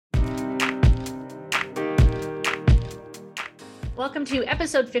Welcome to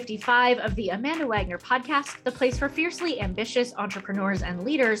episode 55 of the Amanda Wagner podcast, the place for fiercely ambitious entrepreneurs and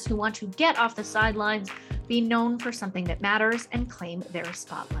leaders who want to get off the sidelines, be known for something that matters, and claim their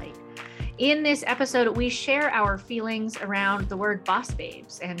spotlight. In this episode, we share our feelings around the word boss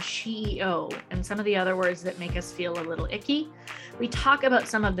babes and CEO and some of the other words that make us feel a little icky. We talk about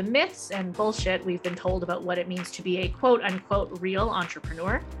some of the myths and bullshit we've been told about what it means to be a quote unquote real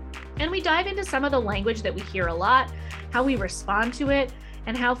entrepreneur. And we dive into some of the language that we hear a lot, how we respond to it,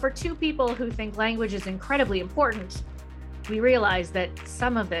 and how for two people who think language is incredibly important, we realize that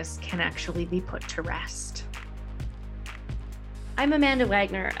some of this can actually be put to rest. I'm Amanda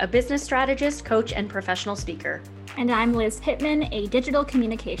Wagner, a business strategist, coach, and professional speaker. And I'm Liz Pittman, a digital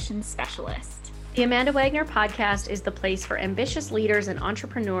communications specialist. The Amanda Wagner podcast is the place for ambitious leaders and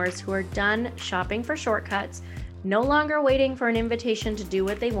entrepreneurs who are done shopping for shortcuts, no longer waiting for an invitation to do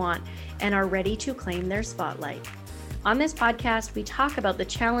what they want, and are ready to claim their spotlight. On this podcast, we talk about the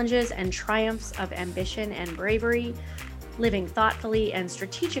challenges and triumphs of ambition and bravery, living thoughtfully and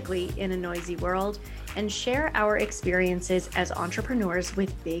strategically in a noisy world, and share our experiences as entrepreneurs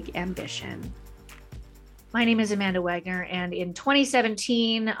with big ambition. My name is Amanda Wagner, and in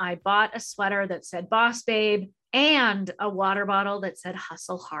 2017, I bought a sweater that said Boss Babe and a water bottle that said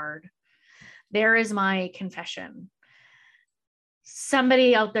Hustle Hard. There is my confession.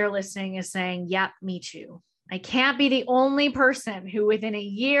 Somebody out there listening is saying, yep, me too. I can't be the only person who within a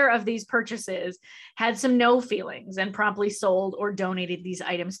year of these purchases had some no feelings and promptly sold or donated these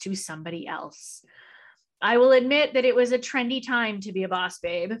items to somebody else. I will admit that it was a trendy time to be a boss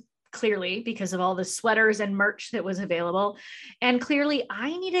babe, clearly because of all the sweaters and merch that was available. And clearly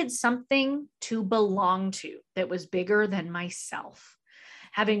I needed something to belong to that was bigger than myself.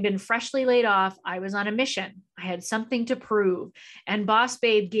 Having been freshly laid off, I was on a mission. I had something to prove, and Boss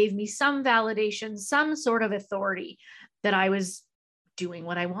Babe gave me some validation, some sort of authority that I was doing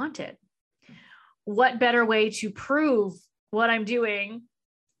what I wanted. What better way to prove what I'm doing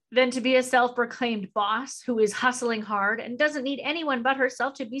than to be a self-proclaimed boss who is hustling hard and doesn't need anyone but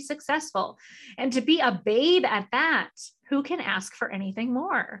herself to be successful, and to be a babe at that? Who can ask for anything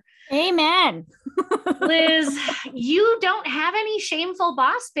more? Amen. Liz, you don't have any shameful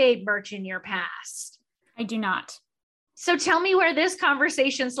boss babe merch in your past. I do not. So tell me where this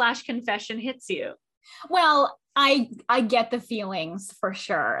conversation / confession hits you. Well, I get the feelings for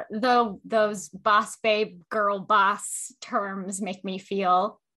sure. Though those boss babe, girl boss terms make me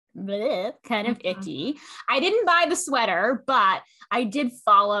feel kind of icky. I didn't buy the sweater, but I did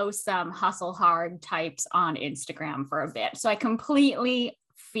follow some hustle hard types on Instagram for a bit. So I completely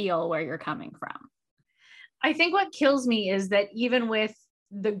feel where you're coming from. I think what kills me is that even with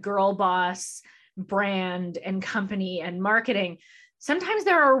the girl boss brand and company and marketing, sometimes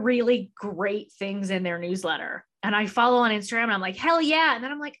there are really great things in their newsletter. And I follow on Instagram and I'm like, hell yeah. And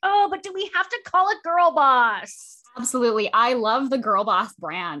then I'm like, oh, but do we have to call it girl boss? Absolutely. I love the Girl Boss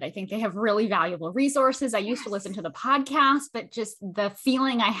brand. I think they have really valuable resources. I used to listen to the podcast, but just the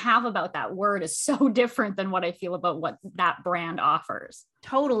feeling I have about that word is so different than what I feel about what that brand offers.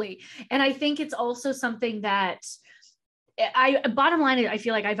 Totally. And I think it's also something that bottom line is I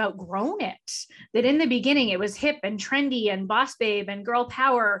feel like I've outgrown it, that in the beginning it was hip and trendy and boss babe and girl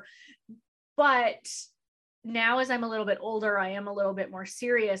power. But now as I'm a little bit older, I am a little bit more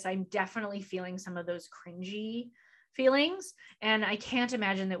serious. I'm definitely feeling some of those cringy feelings. And I can't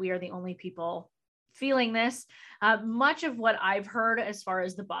imagine that we are the only people feeling this. Much of what I've heard as far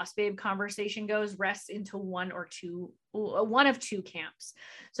as the boss babe conversation goes rests into one of two camps.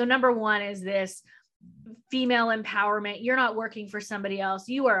 So number one is this female empowerment. You're not working for somebody else.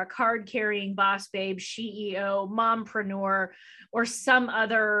 You are a card carrying boss babe, CEO, mompreneur, or some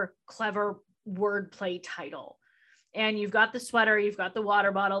other clever wordplay title. And you've got the sweater, you've got the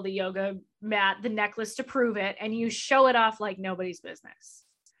water bottle, the yoga mat, the necklace to prove it, and you show it off like nobody's business.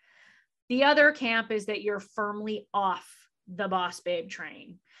 The other camp is that you're firmly off the boss babe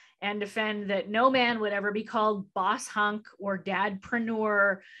train and defend that no man would ever be called boss hunk or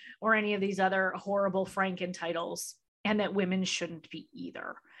dadpreneur or any of these other horrible Franken titles, and that women shouldn't be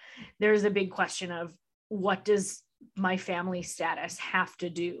either. There's a big question of what does my family status have to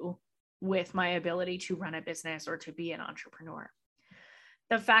do with my ability to run a business or to be an entrepreneur.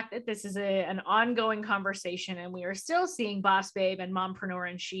 The fact that this is an ongoing conversation and we are still seeing boss babe and mompreneur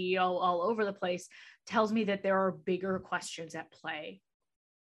and CEO all over the place tells me that there are bigger questions at play.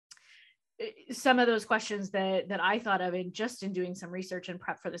 Some of those questions that I thought of in doing some research and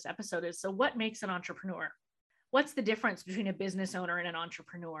prep for this episode is, so what makes an entrepreneur? What's the difference between a business owner and an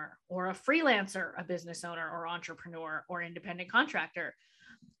entrepreneur, or a freelancer, a business owner or entrepreneur or independent contractor?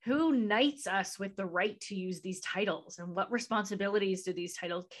 Who knights us with the right to use these titles, and what responsibilities do these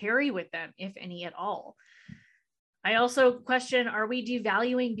titles carry with them, if any at all? I also question, are we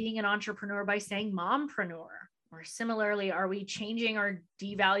devaluing being an entrepreneur by saying mompreneur? Or similarly, are we changing or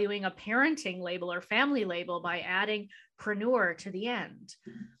devaluing a parenting label or family label by adding preneur to the end?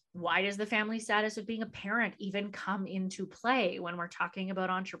 Why does the family status of being a parent even come into play when we're talking about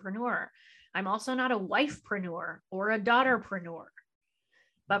entrepreneur? I'm also not a wifepreneur or a daughterpreneur,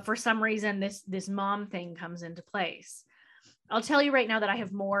 but for some reason, this mom thing comes into place. I'll tell you right now that I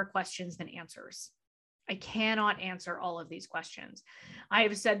have more questions than answers. I cannot answer all of these questions. I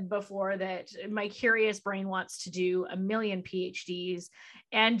have said before that my curious brain wants to do a million PhDs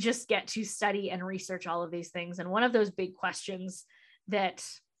and just get to study and research all of these things. And one of those big questions that,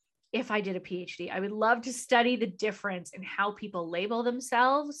 if I did a PhD, I would love to study the difference in how people label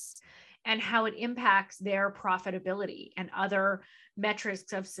themselves and how it impacts their profitability and other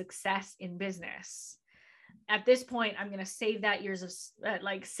metrics of success in business. At this point, I'm going to save that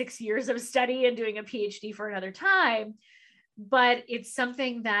like 6 years of study and doing a PhD for another time. But it's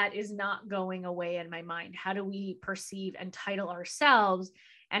something that is not going away in my mind. How do we perceive and title ourselves?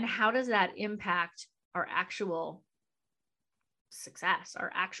 And how does that impact our actual success,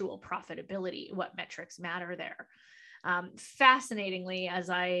 our actual profitability? What metrics matter there? Fascinatingly, as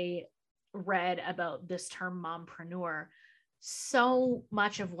I read about this term mompreneur, so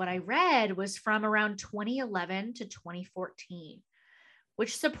much of what I read was from around 2011 to 2014,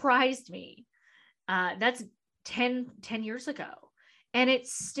 which surprised me. That's 10 years ago. And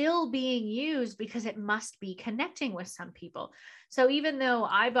it's still being used because it must be connecting with some people. So even though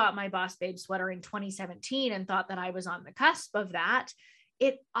I bought my Boss Babe sweater in 2017 and thought that I was on the cusp of that,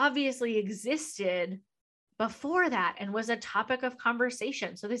 it obviously existed before that and was a topic of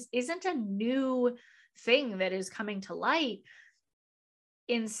conversation. So this isn't a new thing that is coming to light.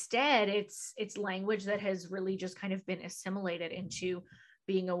 Instead, it's language that has really just kind of been assimilated into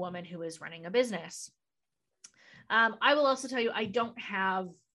being a woman who is running a business. I will also tell you, I don't have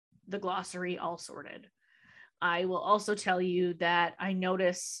the glossary all sorted. I will also tell you that I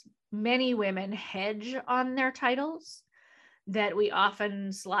notice many women hedge on their titles, that we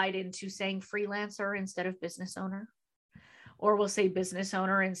often slide into saying freelancer instead of business owner, or we'll say business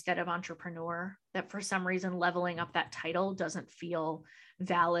owner instead of entrepreneur, that for some reason leveling up that title doesn't feel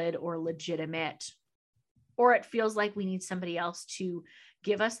valid or legitimate, or it feels like we need somebody else to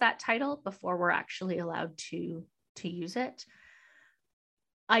give us that title before we're actually allowed to use it.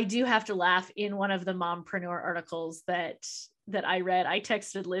 I do have to laugh. In one of the mompreneur articles that I read, I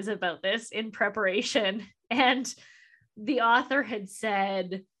texted Liz about this in preparation, and the author had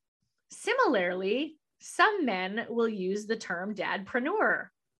said, similarly, some men will use the term dadpreneur.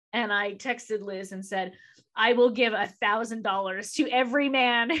 And I texted Liz and said, I will give $1,000 to every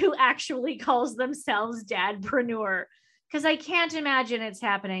man who actually calls themselves dadpreneur, because I can't imagine it's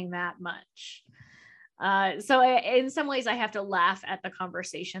happening that much. So in some ways I have to laugh at the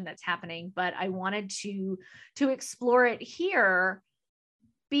conversation that's happening, but I wanted to explore it here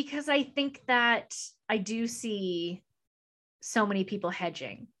because I think that I do see so many people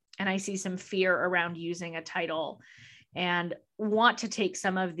hedging, and I see some fear around using a title, and want to take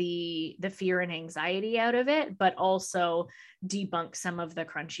some of the fear and anxiety out of it, but also debunk some of the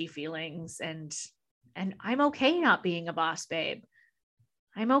crunchy feelings. And I'm okay not being a boss babe.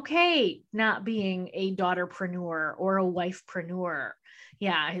 I'm okay not being a daughterpreneur or a wifepreneur.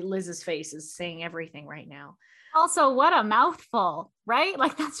 Yeah, Liz's face is saying everything right now. Also, what a mouthful, right?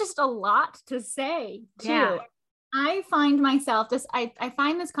 Like, that's just a lot to say too. Yeah. I find myself I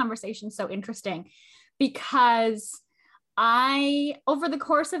find this conversation so interesting because over the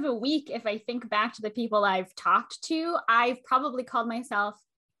course of a week, if I think back to the people I've talked to, I've probably called myself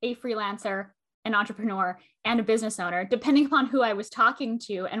a freelancer, an entrepreneur, and a business owner, depending upon who I was talking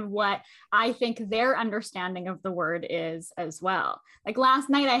to and what I think their understanding of the word is as well. Like last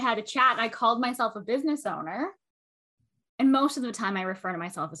night I had a chat and I called myself a business owner. And most of the time I refer to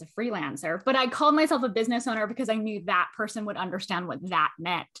myself as a freelancer, but I called myself a business owner because I knew that person would understand what that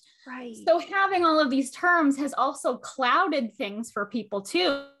meant. Right. So having all of these terms has also clouded things for people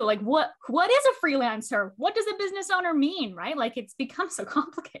too. Like what is a freelancer? What does a business owner mean? Right? Like it's become so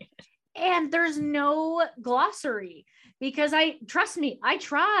complicated. And there's no glossary because trust me, I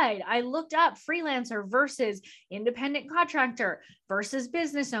tried. I looked up freelancer versus independent contractor versus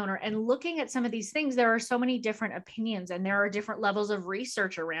business owner, and looking at some of these things, there are so many different opinions and there are different levels of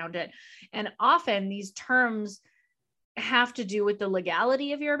research around it. And often these terms have to do with the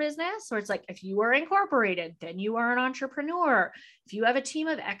legality of your business. So it's like, if you are incorporated, then you are an entrepreneur. If you have a team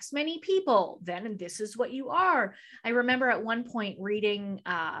of X many people, then this is what you are. I remember at one point reading,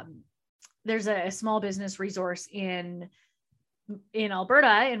 there's a small business resource in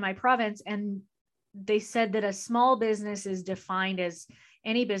Alberta, in my province, and they said that a small business is defined as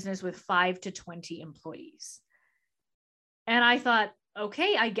any business with 5 to 20 employees. And I thought,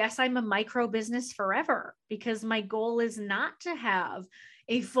 okay, I guess I'm a micro business forever, because my goal is not to have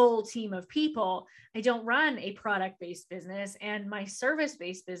a full team of people. I don't run a product-based business, and my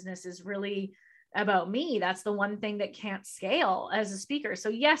service-based business is really about me. That's the one thing that can't scale as a speaker. So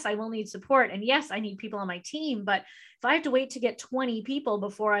yes, I will need support, and yes, I need people on my team, but if I have to wait to get 20 people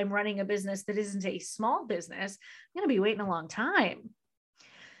before I'm running a business that isn't a small business, I'm going to be waiting a long time.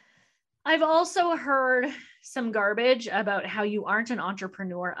 I've also heard some garbage about how you aren't an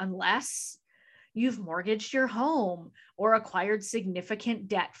entrepreneur unless you've mortgaged your home or acquired significant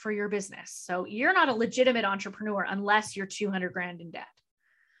debt for your business. So you're not a legitimate entrepreneur unless you're 200 grand in debt.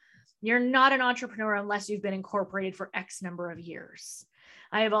 You're not an entrepreneur unless you've been incorporated for X number of years.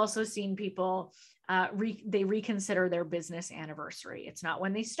 I have also seen people, they reconsider their business anniversary. It's not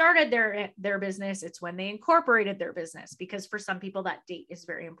when they started their business, it's when they incorporated their business, because for some people that date is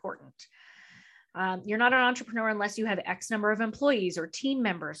very important. You're not an entrepreneur unless you have X number of employees or team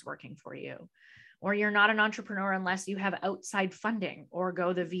members working for you. Or you're not an entrepreneur unless you have outside funding or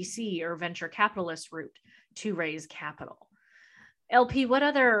go the VC or venture capitalist route to raise capital. LP, what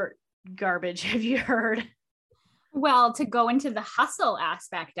other garbage have you heard? Well, to go into the hustle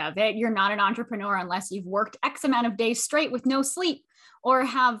aspect of it, you're not an entrepreneur unless you've worked X amount of days straight with no sleep, or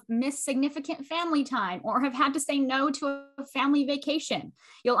have missed significant family time, or have had to say no to a family vacation.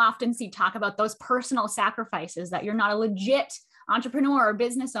 You'll often see talk about those personal sacrifices, that you're not a legit entrepreneur or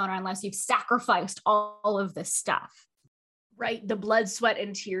business owner unless you've sacrificed all of this stuff. Right? The blood, sweat,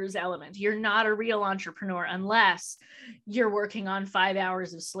 and tears element. You're not a real entrepreneur unless you're working on 5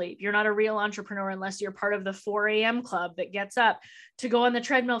 hours of sleep. You're not a real entrepreneur unless you're part of the 4 a.m. club that gets up to go on the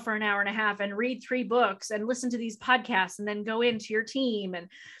treadmill for an hour and a half and read 3 books and listen to these podcasts and then go into your team. And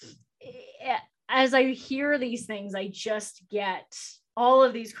as I hear these things, I just get all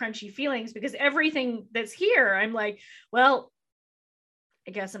of these crunchy feelings, because everything that's here, I'm like, well, I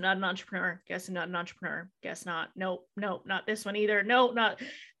guess I'm not an entrepreneur. Guess I'm not an entrepreneur. Guess not. Nope, not this one either. No, not.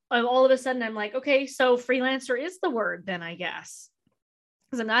 All of a sudden, I'm like, okay, so freelancer is the word then, I guess,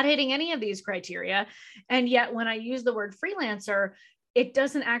 because I'm not hitting any of these criteria. And yet when I use the word freelancer, it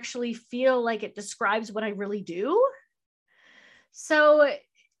doesn't actually feel like it describes what I really do. So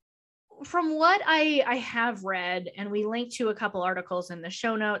from what I have read, and we link to a couple articles in the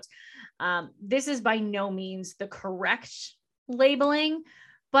show notes, this is by no means the correct labeling,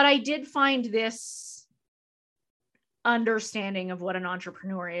 but I did find this understanding of what an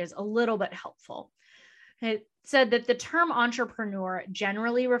entrepreneur is a little bit helpful. It said that the term entrepreneur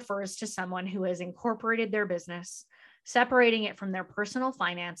generally refers to someone who has incorporated their business, separating it from their personal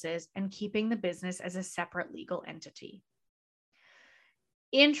finances and keeping the business as a separate legal entity.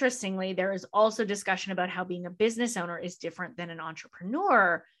 Interestingly, there is also discussion about how being a business owner is different than an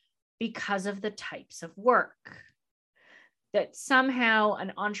entrepreneur because of the types of work. That somehow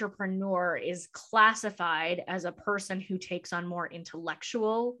an entrepreneur is classified as a person who takes on more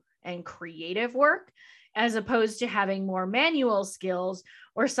intellectual and creative work, as opposed to having more manual skills,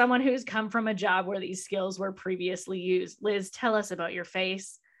 or someone who's come from a job where these skills were previously used. Liz, tell us about your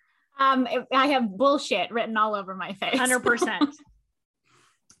face. I have bullshit written all over my face. 100%.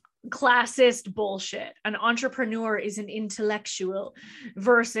 Classist bullshit. An entrepreneur is an intellectual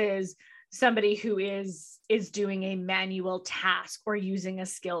versus somebody who is doing a manual task or using a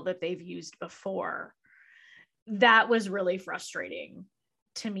skill that they've used before. That was really frustrating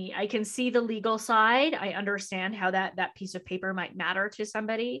to me. I can see the legal side. I understand how that piece of paper might matter to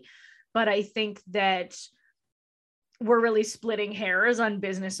somebody, but I think that we're really splitting hairs on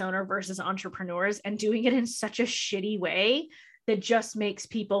business owner versus entrepreneurs and doing it in such a shitty way that just makes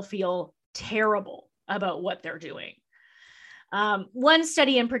people feel terrible about what they're doing. One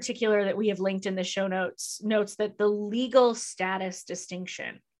study in particular that we have linked in the show notes notes that the legal status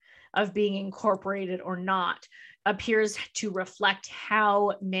distinction of being incorporated or not appears to reflect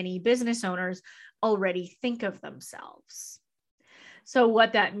how many business owners already think of themselves. So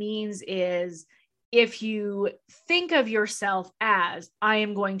what that means is, if you think of yourself as, I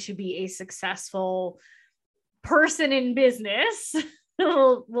am going to be a successful person in business,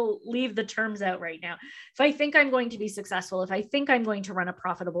 we'll leave the terms out right now. If I think I'm going to be successful, if I think I'm going to run a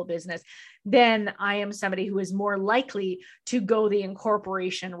profitable business, then I am somebody who is more likely to go the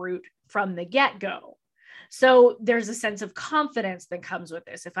incorporation route from the get-go. So there's a sense of confidence that comes with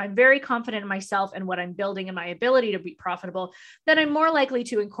this. If I'm very confident in myself and what I'm building and my ability to be profitable, then I'm more likely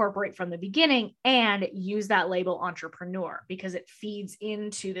to incorporate from the beginning and use that label entrepreneur, because it feeds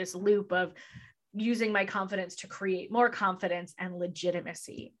into this loop of using my confidence to create more confidence and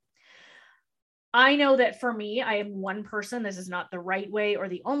legitimacy. I know that for me, I am one person. This is not the right way or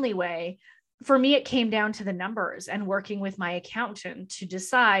the only way. For me, it came down to the numbers and working with my accountant to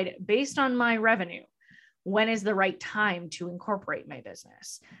decide, based on my revenue, when is the right time to incorporate my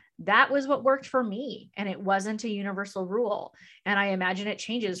business. That was what worked for me. And it wasn't a universal rule. And I imagine it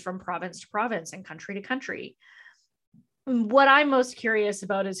changes from province to province and country to country. What I'm most curious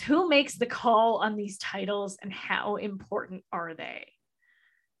about is who makes the call on these titles and how important are they?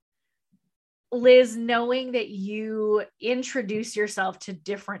 Liz, knowing that you introduce yourself to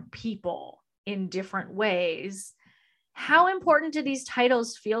different people in different ways, how important do these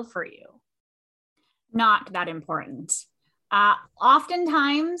titles feel for you? Not that important.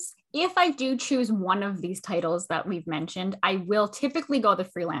 Oftentimes, if I do choose one of these titles that we've mentioned, I will typically go the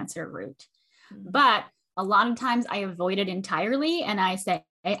freelancer route. But a lot of times I avoid it entirely. And I say,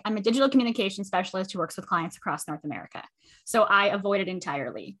 I'm a digital communication specialist who works with clients across North America. So I avoid it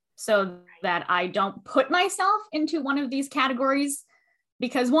entirely so that I don't put myself into one of these categories,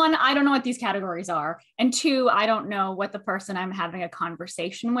 because one, I don't know what these categories are. And two, I don't know what the person I'm having a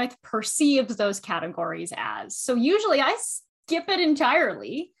conversation with perceives those categories as. So usually I skip it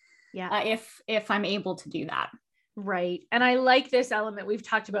entirely. Yeah. If I'm able to do that. Right. And I like this element. We've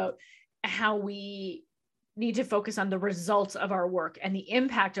talked about how we need to focus on the results of our work and the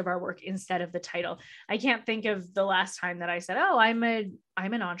impact of our work instead of the title. I can't think of the last time that I said, oh, I'm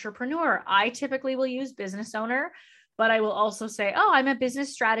an entrepreneur. I typically will use business owner, but I will also say, oh, I'm a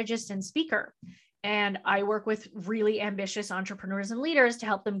business strategist and speaker. And I work with really ambitious entrepreneurs and leaders to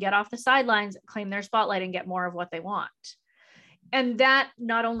help them get off the sidelines, claim their spotlight, and get more of what they want. And that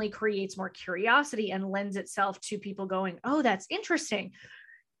not only creates more curiosity and lends itself to people going, oh, that's interesting.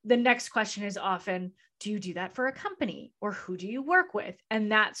 The next question is often, do you do that for a company, or who do you work with?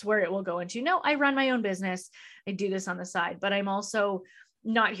 And that's where it will go into, no, I run my own business. I do this on the side, but I'm also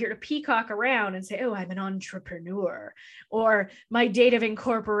not here to peacock around and say, oh, I'm an entrepreneur, or my date of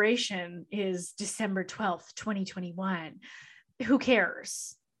incorporation is December 12th, 2021. Who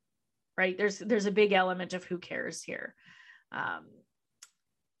cares? Right? There's a big element of who cares here. I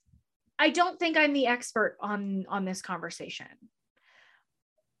don't think I'm the expert on this conversation.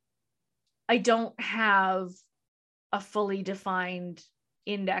 I don't have a fully defined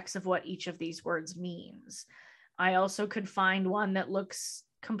index of what each of these words means. I also could find one that looks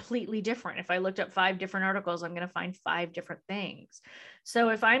completely different. If I looked up 5 different articles, I'm going to find 5 different things. So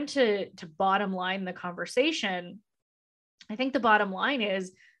if I'm to bottom line the conversation, I think the bottom line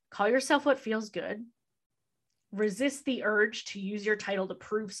is call yourself what feels good. Resist the urge to use your title to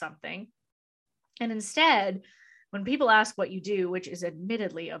prove something. And instead, when people ask what you do, which is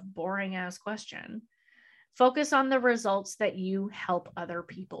admittedly a boring ass question, focus on the results that you help other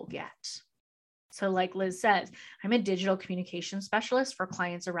people get. So like Liz says, I'm a digital communication specialist for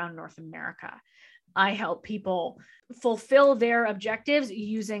clients around North America. I help people fulfill their objectives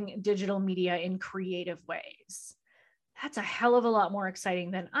using digital media in creative ways. That's a hell of a lot more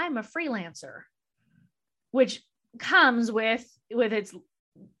exciting than I'm a freelancer, which comes with its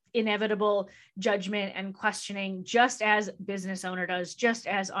inevitable judgment and questioning, just as business owner does, just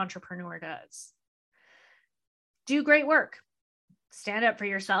as entrepreneur does. Do great work. Stand up for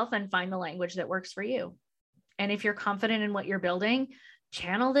yourself and find the language that works for you. And if you're confident in what you're building,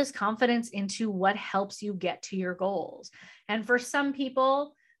 channel this confidence into what helps you get to your goals. And for some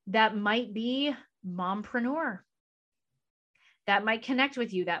people, that might be mompreneur. That might connect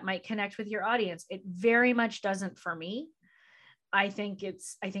with you. That might connect with your audience. It very much doesn't for me. I think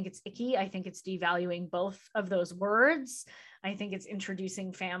it's icky. I think it's devaluing both of those words. I think it's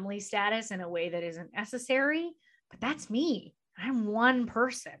introducing family status in a way that isn't necessary, but that's me. I'm one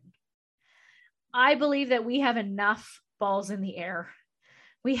person. I believe that we have enough balls in the air.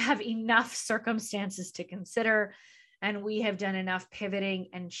 We have enough circumstances to consider, and we have done enough pivoting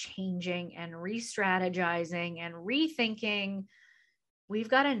and changing and re-strategizing and rethinking. We've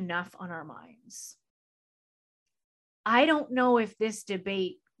got enough on our minds. I don't know if this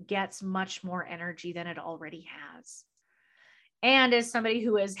debate gets much more energy than it already has. And as somebody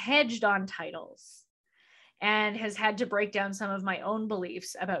who has hedged on titles and has had to break down some of my own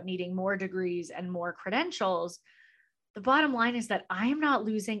beliefs about needing more degrees and more credentials, the bottom line is that I am not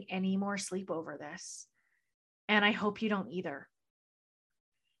losing any more sleep over this. And I hope you don't either.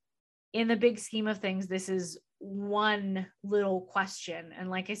 In the big scheme of things, this is one little question.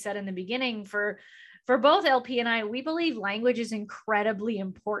 And like I said in the beginning, for For both LP and I, we believe language is incredibly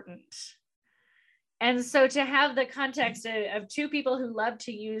important. And so to have the context of two people who love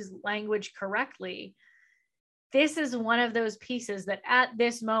to use language correctly, this is one of those pieces that at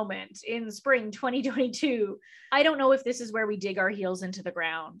this moment in spring 2022, I don't know if this is where we dig our heels into the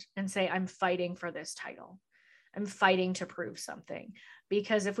ground and say, I'm fighting for this title. I'm fighting to prove something.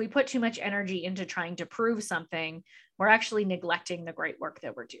 Because if we put too much energy into trying to prove something, we're actually neglecting the great work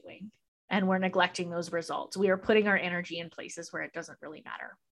that we're doing. And we're neglecting those results. We are putting our energy in places where it doesn't really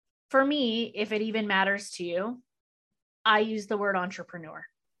matter. For me, if it even matters to you, I use the word entrepreneur.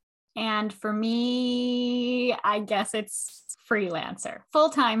 And for me, I guess it's freelancer,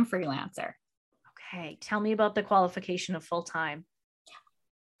 full-time freelancer. Okay. Tell me about the qualification of full-time.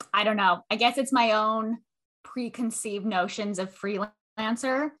 I don't know. I guess it's my own preconceived notions of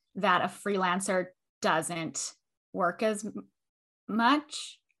freelancer, that a freelancer doesn't work as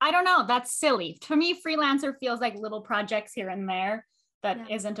much. I don't know. That's silly. To me, freelancer feels like little projects here and there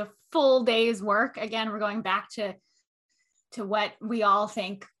that isn't a full day's work. Again, we're going back to what we all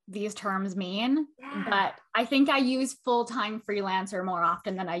think these terms mean. Yeah. But I think I use full-time freelancer more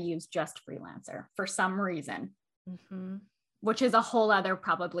often than I use just freelancer for some reason. Mm-hmm. Which is a whole other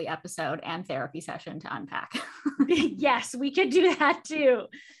probably episode and therapy session to unpack. Yes, we could do that too.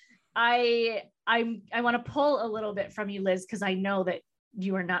 I want to pull a little bit from you, Liz, because I know that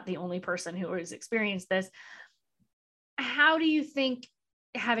you are not the only person who has experienced this. How do you think,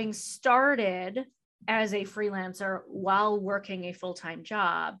 having started as a freelancer while working a full-time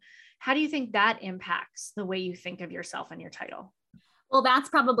job, how do you think that impacts the way you think of yourself and your title? Well, that's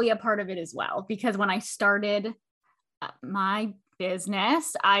probably a part of it as well, because when I started my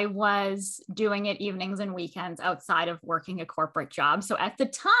business, I was doing it evenings and weekends outside of working a corporate job. So at the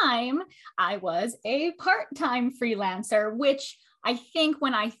time, I was a part-time freelancer, which I think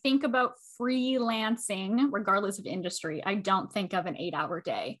when I think about freelancing, regardless of industry, I don't think of an 8-hour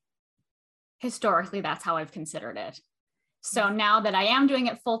day. Historically, that's how I've considered it. So now that I am doing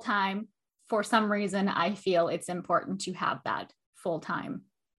it full-time, for some reason, I feel it's important to have that full-time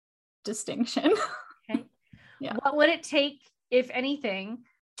distinction. Okay. Yeah. What would it take, if anything,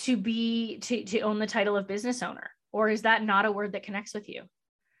 to own the title of business owner? Or is that not a word that connects with you?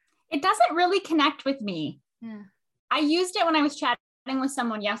 It doesn't really connect with me. Yeah. I used it when I was chatting with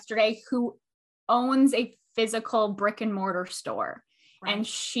someone yesterday who owns a physical brick and mortar store. Right. And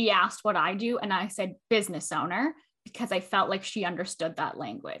she asked what I do. And I said business owner, because I felt like she understood that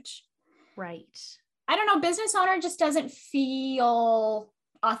language. Right. I don't know. Business owner just doesn't feel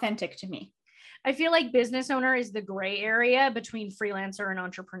authentic to me. I feel like business owner is the gray area between freelancer and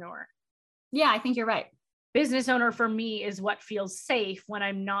entrepreneur. Yeah, I think you're right. Business owner for me is what feels safe when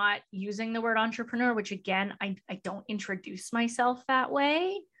I'm not using the word entrepreneur, which again, I don't introduce myself that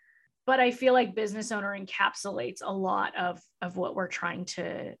way, but I feel like business owner encapsulates a lot of what we're trying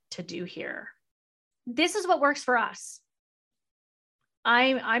to do here. This is what works for us.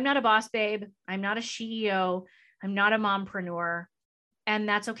 I'm not a boss babe. I'm not a CEO. I'm not a mompreneur. And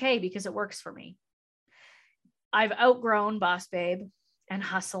that's okay because it works for me. I've outgrown boss babe and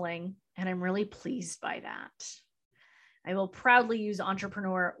hustling, and I'm really pleased by that. I will proudly use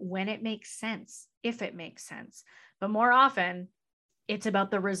entrepreneur when it makes sense, if it makes sense. But more often, it's about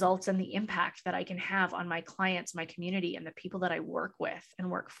the results and the impact that I can have on my clients, my community, and the people that I work with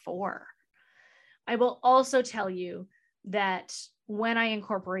and work for. I will also tell you that when I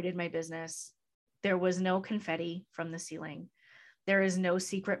incorporated my business, there was no confetti from the ceiling. There is no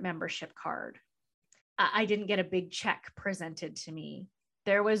secret membership card. I didn't get a big check presented to me.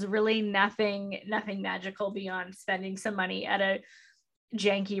 There was really nothing magical beyond spending some money at a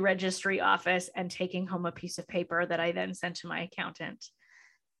janky registry office and taking home a piece of paper that I then sent to my accountant.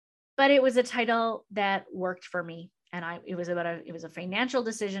 But it was a title that worked for me. And it was a financial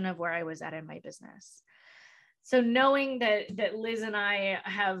decision of where I was at in my business. So knowing that Liz and I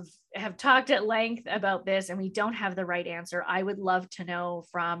have talked at length about this and we don't have the right answer, I would love to know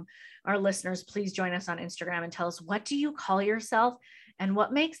from our listeners. Please join us on Instagram and tell us, what do you call yourself and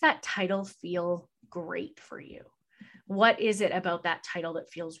what makes that title feel great for you? What is it about that title that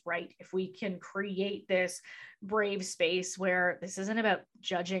feels right? If we can create this brave space where this isn't about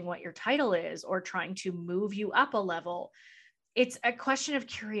judging what your title is or trying to move you up a level, it's a question of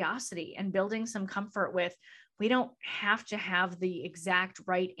curiosity and building some comfort with, we don't have to have the exact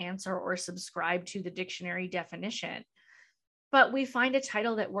right answer or subscribe to the dictionary definition, but we find a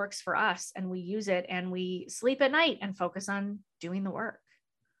title that works for us and we use it and we sleep at night and focus on doing the work.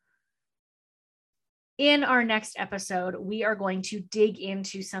 In our next episode, we are going to dig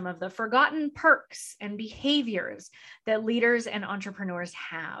into some of the forgotten perks and behaviors that leaders and entrepreneurs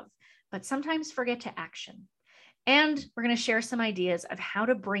have, but sometimes forget to action. And we're going to share some ideas of how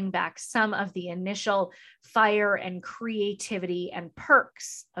to bring back some of the initial fire and creativity and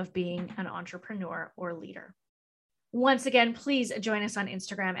perks of being an entrepreneur or leader. Once again, please join us on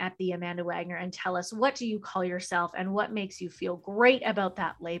Instagram at the Amanda Wagner and tell us, what do you call yourself and what makes you feel great about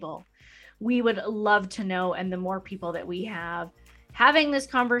that label? We would love to know. And the more people that we have having this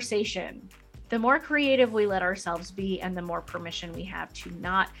conversation, the more creative we let ourselves be and the more permission we have to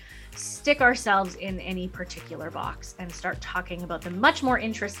not stick ourselves in any particular box and start talking about the much more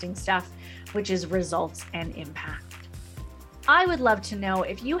interesting stuff, which is results and impact. I would love to know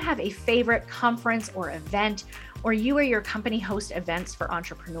if you have a favorite conference or event, or you or your company host events for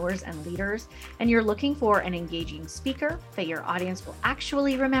entrepreneurs and leaders, and you're looking for an engaging speaker that your audience will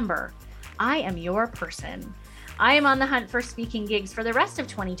actually remember. I am your person. I am on the hunt for speaking gigs for the rest of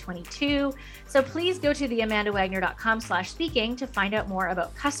 2022. So please go to theamandawagner.com/speaking to find out more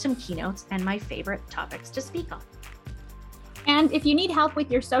about custom keynotes and my favorite topics to speak on. And if you need help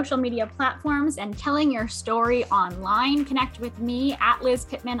with your social media platforms and telling your story online, connect with me at Liz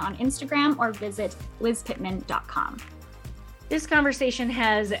Pittman on Instagram or visit lizpittman.com. This conversation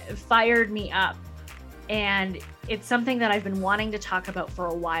has fired me up, and it's something that I've been wanting to talk about for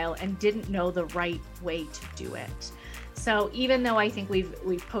a while and didn't know the right way to do it. So even though I think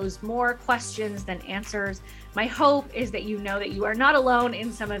we've posed more questions than answers, my hope is that you know that you are not alone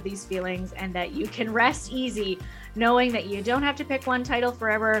in some of these feelings and that you can rest easy knowing that you don't have to pick one title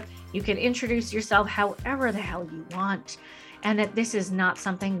forever. You can introduce yourself however the hell you want, and that this is not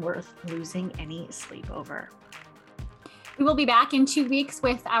something worth losing any sleep over. We will be back in 2 weeks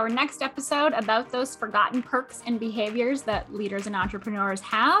with our next episode about those forgotten perks and behaviors that leaders and entrepreneurs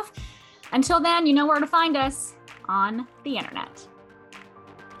have. Until then, you know where to find us on the internet.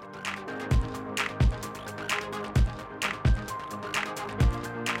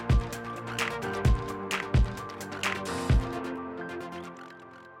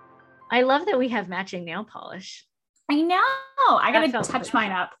 I love that we have matching nail polish. I know. I got to touch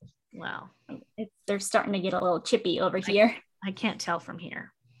mine up. Wow. They're starting to get a little chippy over here. I can't tell from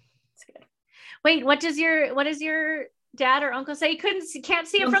here. It's good. Wait, what does your dad or uncle say? You can't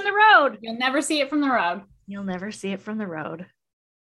see it from the road. You'll never see it from the road. You'll never see it from the road.